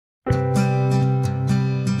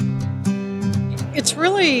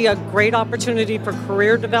really a great opportunity for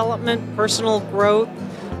career development, personal growth,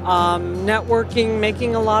 networking,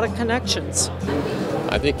 making a lot of connections.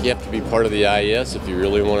 I think you have to be part of the IES if you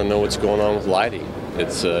really want to know what's going on with lighting.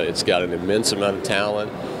 It's got an immense amount of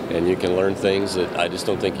talent, and you can learn things that I just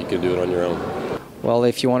don't think you can do it on your own. Well,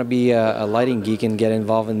 if you want to be a lighting geek and get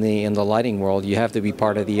involved in the lighting world, you have to be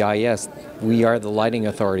part of the IES. We are the lighting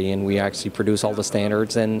authority, and we actually produce all the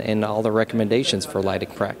standards and all the recommendations for lighting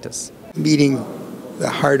practice. Meeting the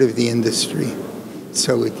heart of the industry,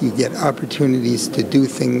 so if you get opportunities to do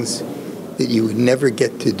things that you would never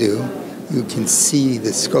get to do, you can see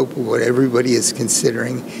the scope of what everybody is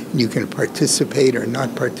considering, and you can participate or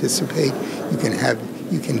not participate. You can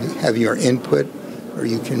have your input, or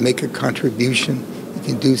you can make a contribution. You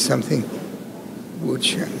can do something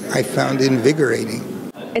which I found invigorating.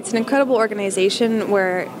 It's an incredible organization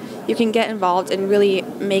where you can get involved and really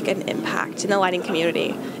make an impact in the lighting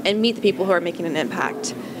community and meet the people who are making an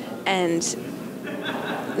impact. And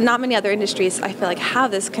not many other industries, I feel like,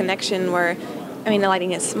 have this connection where, I mean, the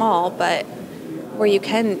lighting is small, but where you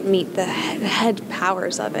can meet the head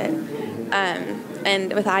powers of it.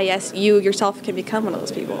 And with IES, you yourself can become one of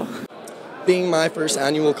those people. Being my first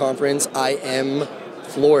annual conference, I am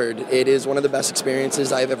floored. It is one of the best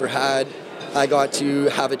experiences I've ever had. I got to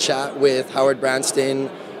have a chat with Howard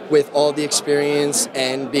Branston with all the experience,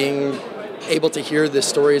 and being able to hear the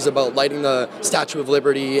stories about lighting the Statue of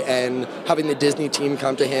Liberty and having the Disney team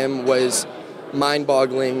come to him was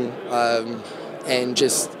mind-boggling and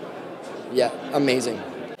just, yeah, amazing.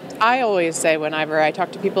 I always say whenever I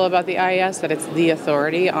talk to people about the IES that it's the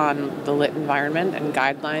authority on the lit environment and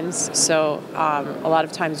guidelines. So a lot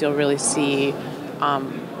of times you'll really see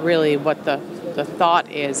really what the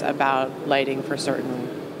thought is about lighting for certain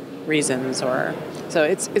reasons, or so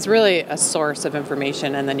it's really a source of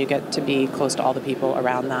information, and then you get to be close to all the people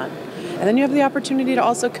around that. And then you have the opportunity to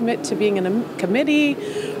also commit to being in a committee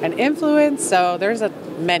and influence. So there's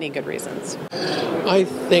many good reasons. I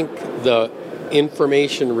think the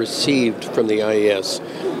information received from the IES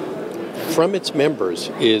from its members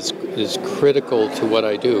is critical to what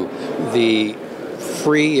I do. The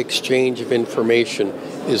free exchange of information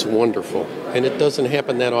is wonderful, and it doesn't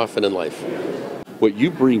happen that often in life. What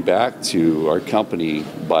you bring back to our company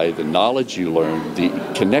by the knowledge you learn, the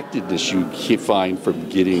connectedness you find from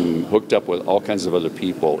getting hooked up with all kinds of other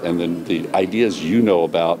people, and then the ideas you know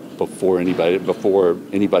about before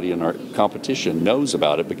anybody in our competition knows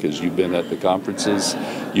about it, because you've been at the conferences,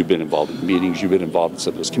 you've been involved in meetings, you've been involved in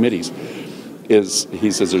some of those committees,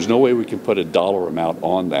 he says there's no way we can put a dollar amount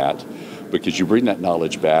on that, because you bring that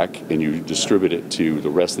knowledge back and you distribute it to the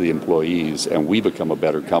rest of the employees, and we become a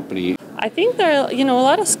better company. I think there are, a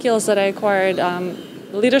lot of skills that I acquired.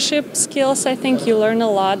 Leadership skills, I think you learn a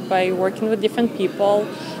lot by working with different people.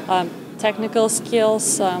 Technical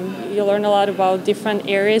skills, you learn a lot about different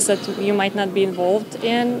areas that you might not be involved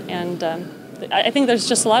in, and I think there's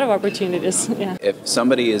just a lot of opportunities. Yeah. If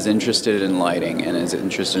somebody is interested in lighting and is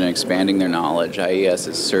interested in expanding their knowledge, IES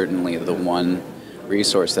is certainly the one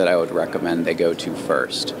resource that I would recommend they go to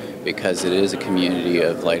first, because it is a community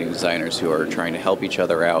of lighting designers who are trying to help each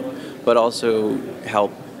other out, but also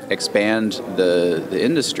help expand the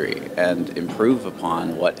industry and improve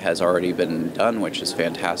upon what has already been done, which is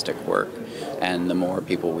fantastic work. And the more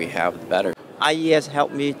people we have, the better. IES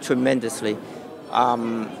helped me tremendously.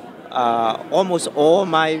 Almost all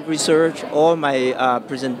my research, all my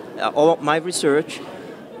research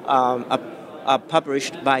are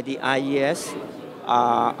published by the IES.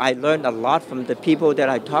 I learned a lot from the people that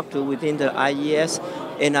I talk to within the IES,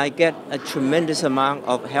 and I get a tremendous amount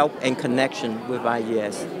of help and connection with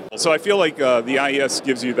IES. So I feel like the IES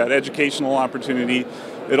gives you that educational opportunity.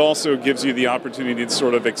 It also gives you the opportunity to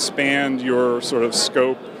sort of expand your sort of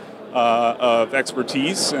scope of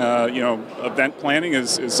expertise. Event planning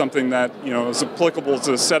is something that is applicable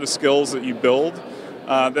to a set of skills that you build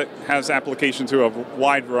that has application to a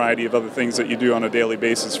wide variety of other things that you do on a daily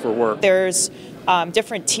basis for work. There's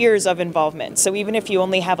different tiers of involvement. So even if you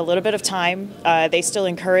only have a little bit of time, they still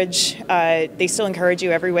encourage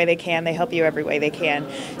you every way they can. They help you every way they can.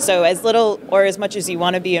 So as little or as much as you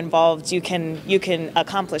want to be involved, you can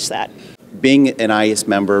accomplish that. Being an IES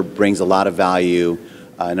member brings a lot of value.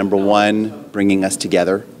 Number one, bringing us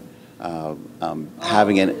together,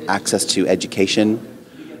 having access to education,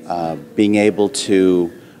 being able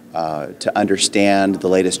to understand the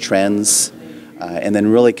latest trends, and then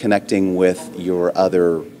really connecting with your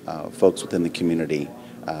other folks within the community.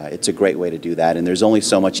 It's a great way to do that, and there's only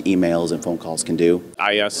so much emails and phone calls can do.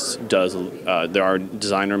 IES does, there are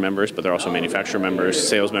designer members, but there are also manufacturer members,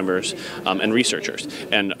 sales members, and researchers.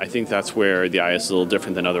 And I think that's where the IES is a little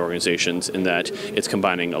different than other organizations in that it's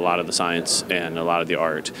combining a lot of the science and a lot of the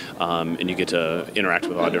art, and you get to interact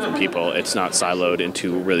with a lot of different people. It's not siloed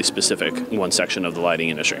into really specific one section of the lighting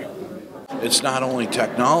industry. It's not only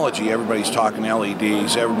technology, everybody's talking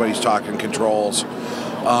LEDs, everybody's talking controls,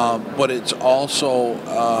 but it's also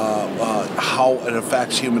how it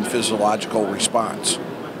affects human physiological response.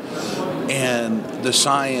 And the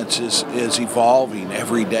science is evolving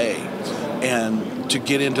every day. And to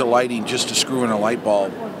get into lighting just to screw in a light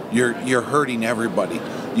bulb, you're hurting everybody.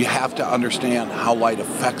 You have to understand how light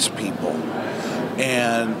affects people.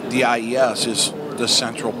 And the IES is the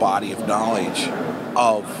central body of knowledge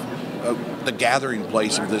of the gathering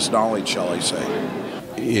place of this knowledge, shall I say.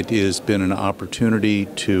 It has been an opportunity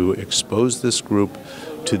to expose this group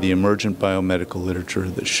to the emergent biomedical literature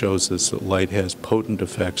that shows us that light has potent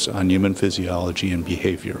effects on human physiology and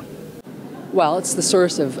behavior. Well, it's the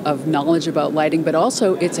source of knowledge about lighting, but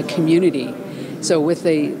also it's a community. So with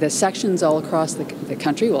the sections all across the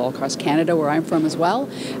country, all across Canada, where I'm from as well,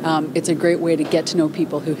 it's a great way to get to know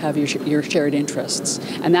people who have your shared interests.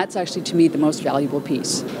 And that's actually, to me, the most valuable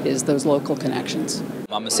piece, is those local connections.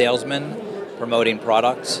 I'm a salesman promoting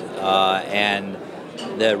products, and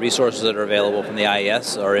the resources that are available from the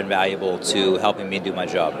IES are invaluable to helping me do my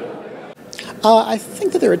job. I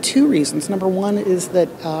think that there are two reasons. Number one is that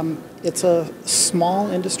it's a small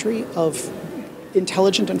industry of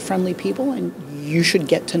intelligent and friendly people, and you should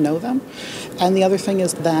get to know them. And the other thing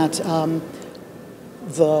is that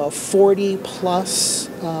the 40-plus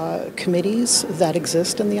committees that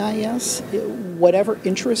exist in the IES, whatever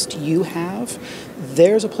interest you have,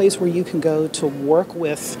 there's a place where you can go to work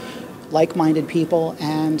with like-minded people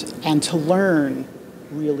and to learn,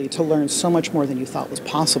 really, to learn so much more than you thought was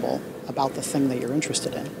possible about the thing that you're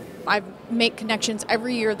interested in. I make connections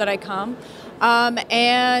every year that I come,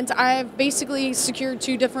 and I've basically secured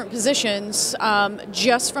 2 different positions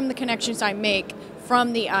just from the connections I make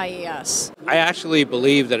from the IES. I actually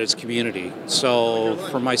believe that it's community. So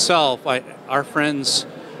for myself, our friends,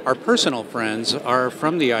 our personal friends, are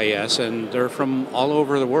from the IES, and they're from all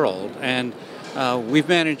over the world. And we've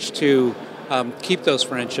managed to keep those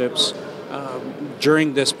friendships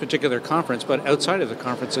during this particular conference, but outside of the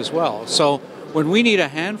conference as well. So when we need a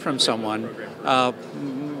hand from someone,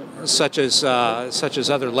 such as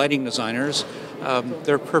other lighting designers,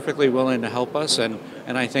 they're perfectly willing to help us, and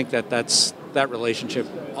I think that relationship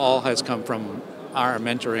all has come from our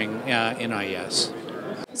mentoring in IES.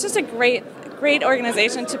 It's just a great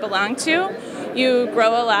organization to belong to. You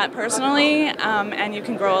grow a lot personally, and you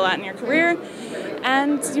can grow a lot in your career,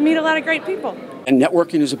 and you meet a lot of great people. And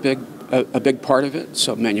networking is a big part of it.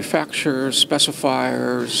 So manufacturers,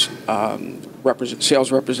 specifiers,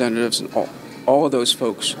 sales representatives, and all of those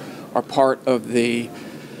folks are part of the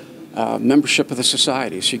membership of the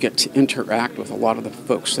society. So you get to interact with a lot of the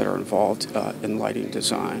folks that are involved in lighting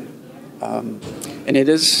design. And it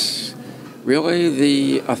is really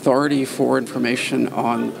the authority for information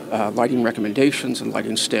on lighting recommendations and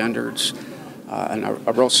lighting standards, and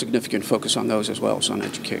a real significant focus on those as well as on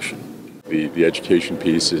education. The education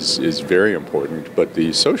piece is very important, but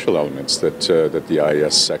the social elements that the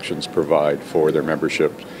IES sections provide for their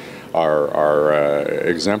membership are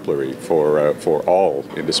exemplary for all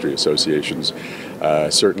industry associations.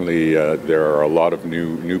 Certainly, there are a lot of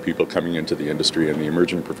new people coming into the industry, and the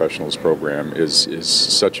Emerging Professionals Program is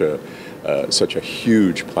such a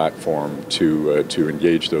huge platform to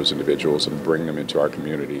engage those individuals and bring them into our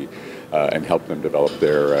community and help them develop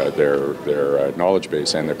their knowledge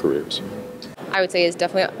base and their careers. I would say it's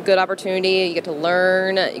definitely a good opportunity. You get to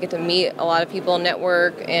learn, you get to meet a lot of people,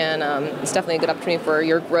 network, and it's definitely a good opportunity for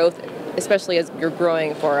your growth, especially as you're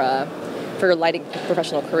growing for your lighting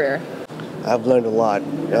professional career. I've learned a lot.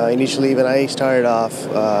 Initially, when I started off,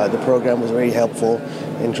 the program was very helpful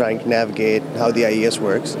in trying to navigate how the IES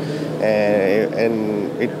works,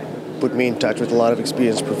 and it put me in touch with a lot of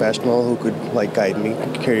experienced professionals who could guide me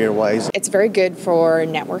career-wise. It's very good for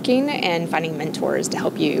networking and finding mentors to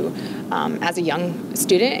help you as a young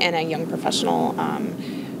student and a young professional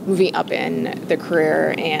moving up in the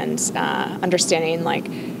career, and understanding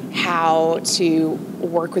how to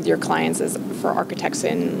work with your clients for architects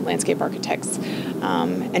and landscape architects,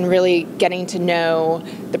 and really getting to know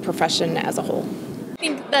the profession as a whole. I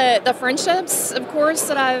think the friendships, of course,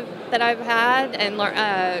 that I've had and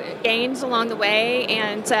gained along the way,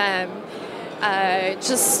 and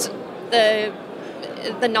just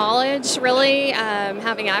the knowledge, really,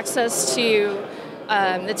 having access to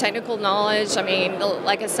the technical knowledge, I mean,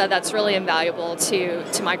 like I said, that's really invaluable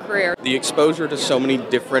to my career. The exposure to so many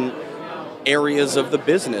different areas of the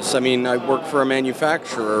business. I mean, I work for a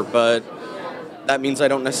manufacturer, but that means I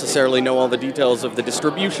don't necessarily know all the details of the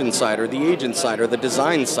distribution side or the agent side or the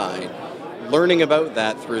design side. Learning about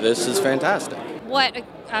that through this is fantastic. What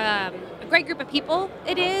a great group of people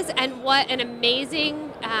it is, and what an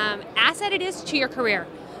amazing asset it is to your career.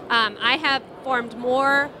 I have formed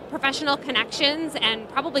more professional connections and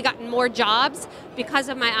probably gotten more jobs because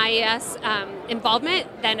of my IES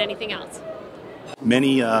involvement than anything else.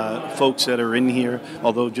 Many folks that are in here,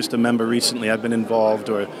 although just a member recently, I've been involved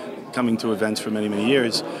or coming to events for many, many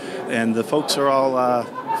years, and the folks are all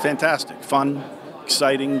fantastic, fun,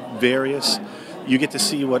 exciting, various. You get to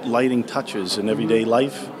see what lighting touches in everyday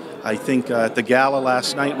life. I think at the gala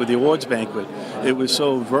last night with the awards banquet, it was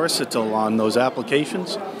so versatile on those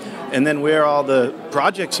applications, and then where all the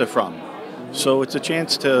projects are from. So it's a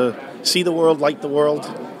chance to see the world, like the world.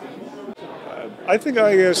 I think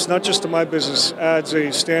IES, not just to my business, adds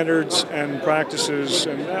a standards and practices,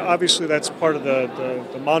 and obviously that's part of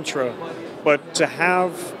the mantra, but to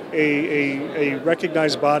have a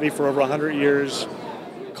recognized body for over 100 years,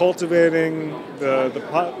 cultivating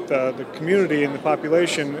the community and the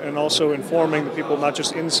population, and also informing the people not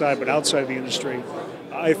just inside but outside the industry,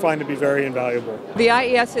 I find to be very invaluable. The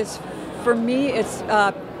IES is, for me, it's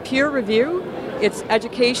peer review, it's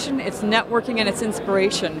education, it's networking, and it's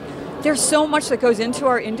inspiration. There's so much that goes into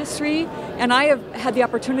our industry, and I have had the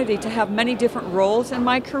opportunity to have many different roles in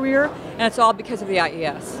my career, and it's all because of the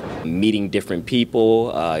IES. Meeting different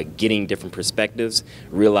people, getting different perspectives,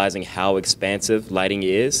 realizing how expansive lighting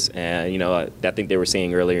is, and I think they were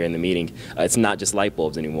saying earlier in the meeting, it's not just light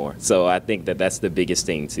bulbs anymore. So I think that that's the biggest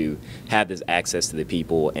thing, to have this access to the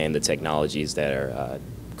people and the technologies that are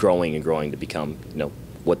growing and growing to become,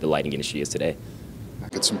 what the lighting industry is today.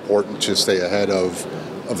 It's important to stay ahead of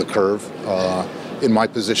the curve. In my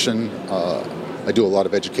position, I do a lot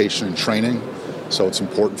of education and training, so it's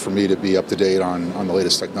important for me to be up to date on the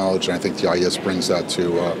latest technology, and I think the IES brings that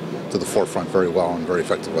to the forefront very well and very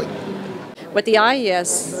effectively. What the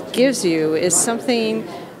IES gives you is something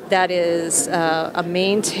that is a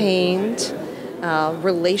maintained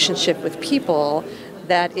relationship with people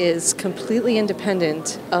that is completely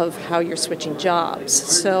independent of how you're switching jobs.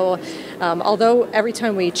 So although every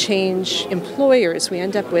time we change employers, we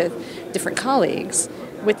end up with different colleagues,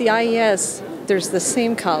 with the IES, there's the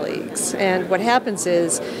same colleagues. And what happens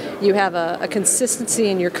is you have a consistency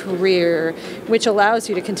in your career, which allows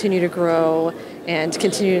you to continue to grow and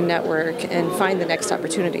continue to network and find the next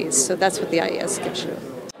opportunities. So that's what the IES gives you.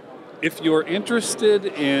 If you're interested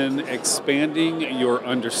in expanding your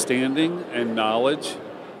understanding and knowledge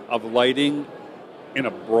of lighting in a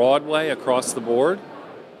broad way across the board,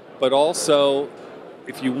 but also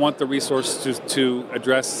if you want the resources to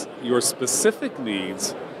address your specific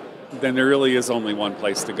needs, then there really is only one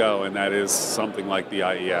place to go, and that is something like the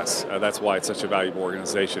IES. That's why it's such a valuable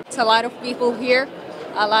organization. It's a lot of people here,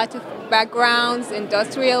 a lot of backgrounds,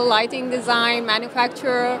 industrial lighting design,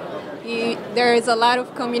 manufacturer. There is a lot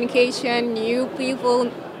of communication, new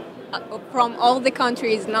people from all the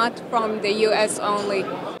countries, not from the US only.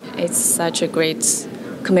 It's such a great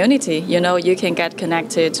community. You can get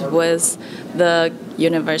connected with the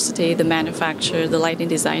university, the manufacturer, the lighting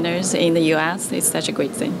designers in the US. It's such a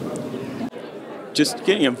great thing. Just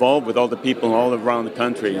getting involved with all the people all around the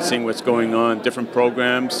country, seeing what's going on, different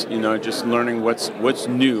programs, just learning what's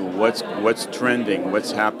new, what's trending,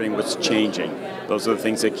 what's happening, what's changing. Those are the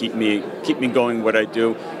things that keep me going what I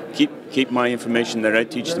do, keep my information that I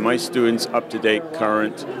teach to my students up to date,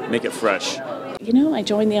 current, make it fresh. I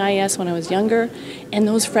joined the IES when I was younger, and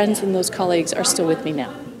those friends and those colleagues are still with me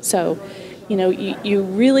now. So, you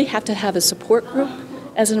really have to have a support group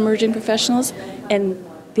as an emerging professionals, and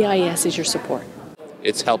the IES is your support.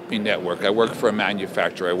 It's helped me network. I work for a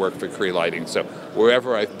manufacturer. I work for Cree Lighting. So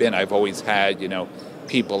wherever I've been, I've always had,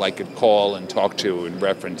 people I could call and talk to and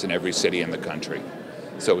reference in every city in the country.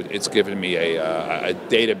 So it's given me a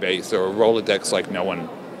database or a Rolodex like no one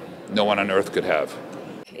on earth could have.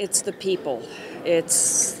 It's the people.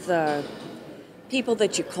 It's the people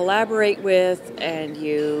that you collaborate with, and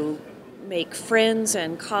you make friends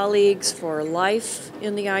and colleagues for life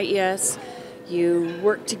in the IES. You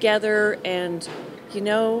work together, and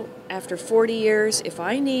after 40 years, if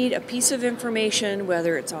I need a piece of information,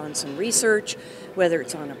 whether it's on some research, whether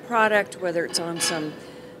it's on a product, whether it's on some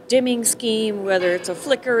dimming scheme, whether it's a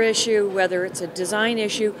flicker issue, whether it's a design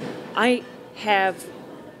issue, I have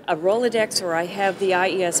a Rolodex or I have the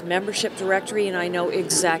IES membership directory, and I know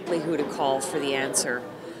exactly who to call for the answer.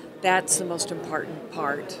 That's the most important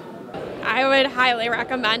part I would highly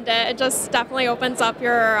recommend it. It just definitely opens up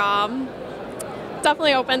your,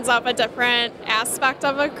 definitely opens up a different aspect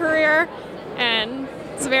of a career, and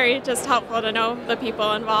it's very just helpful to know the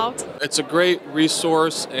people involved. It's a great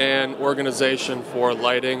resource and organization for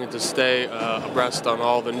lighting and to stay abreast on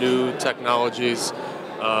all the new technologies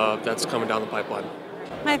that's coming down the pipeline.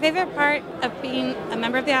 My favorite part of being a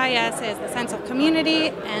member of the IES is the sense of community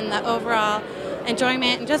and the overall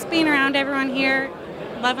enjoyment and just being around everyone here,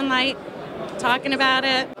 loving light, talking about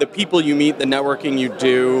it. The people you meet, the networking you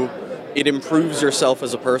do, it improves yourself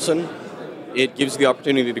as a person. It gives you the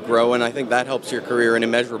opportunity to grow, and I think that helps your career in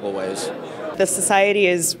immeasurable ways. The society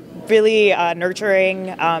is really nurturing,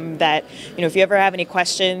 that, you know, if you ever have any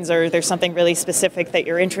questions or there's something really specific that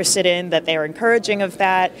you're interested in, that they're encouraging of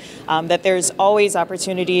that, that there's always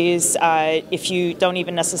opportunities. If you don't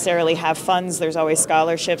even necessarily have funds, there's always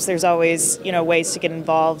scholarships, there's always, you know, ways to get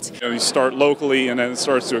involved. You start locally and then it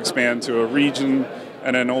starts to expand to a region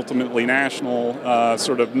and then ultimately national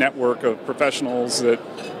sort of network of professionals that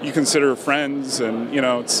you consider friends. And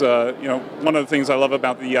it's one of the things I love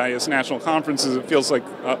about the IES National Conference is it feels like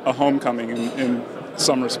a homecoming in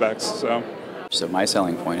some respects. So my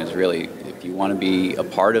selling point is really, if you want to be a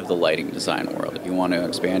part of the lighting design world, if you want to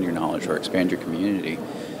expand your knowledge or expand your community,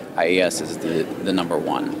 IES is the number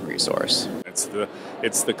one resource. It's the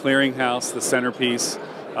clearinghouse, the centerpiece.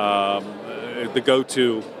 The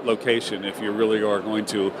go-to location if you really are going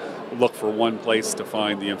to look for one place to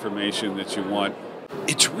find the information that you want.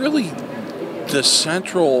 It's really the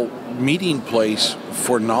central meeting place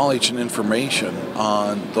for knowledge and information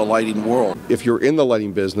on the lighting world. If you're in the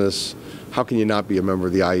lighting business, how can you not be a member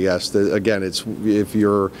of the IES? Again, it's if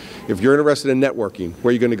you're interested in networking, where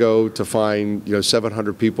are you going to go to find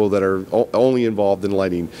 700 people that are only involved in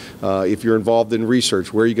lighting? If you're involved in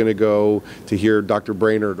research, where are you going to go to hear Dr.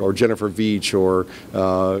 Brainard or Jennifer Veach or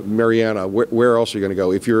Mariana? Where else are you going to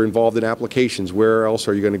go? If you're involved in applications, where else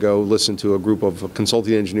are you going to go listen to a group of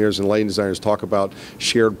consulting engineers and lighting designers talk about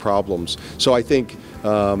shared problems? So I think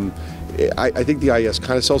I think the IES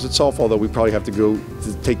kind of sells itself, although we probably have to go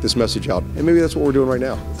to take this message out. And maybe that's what we're doing right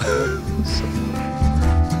now.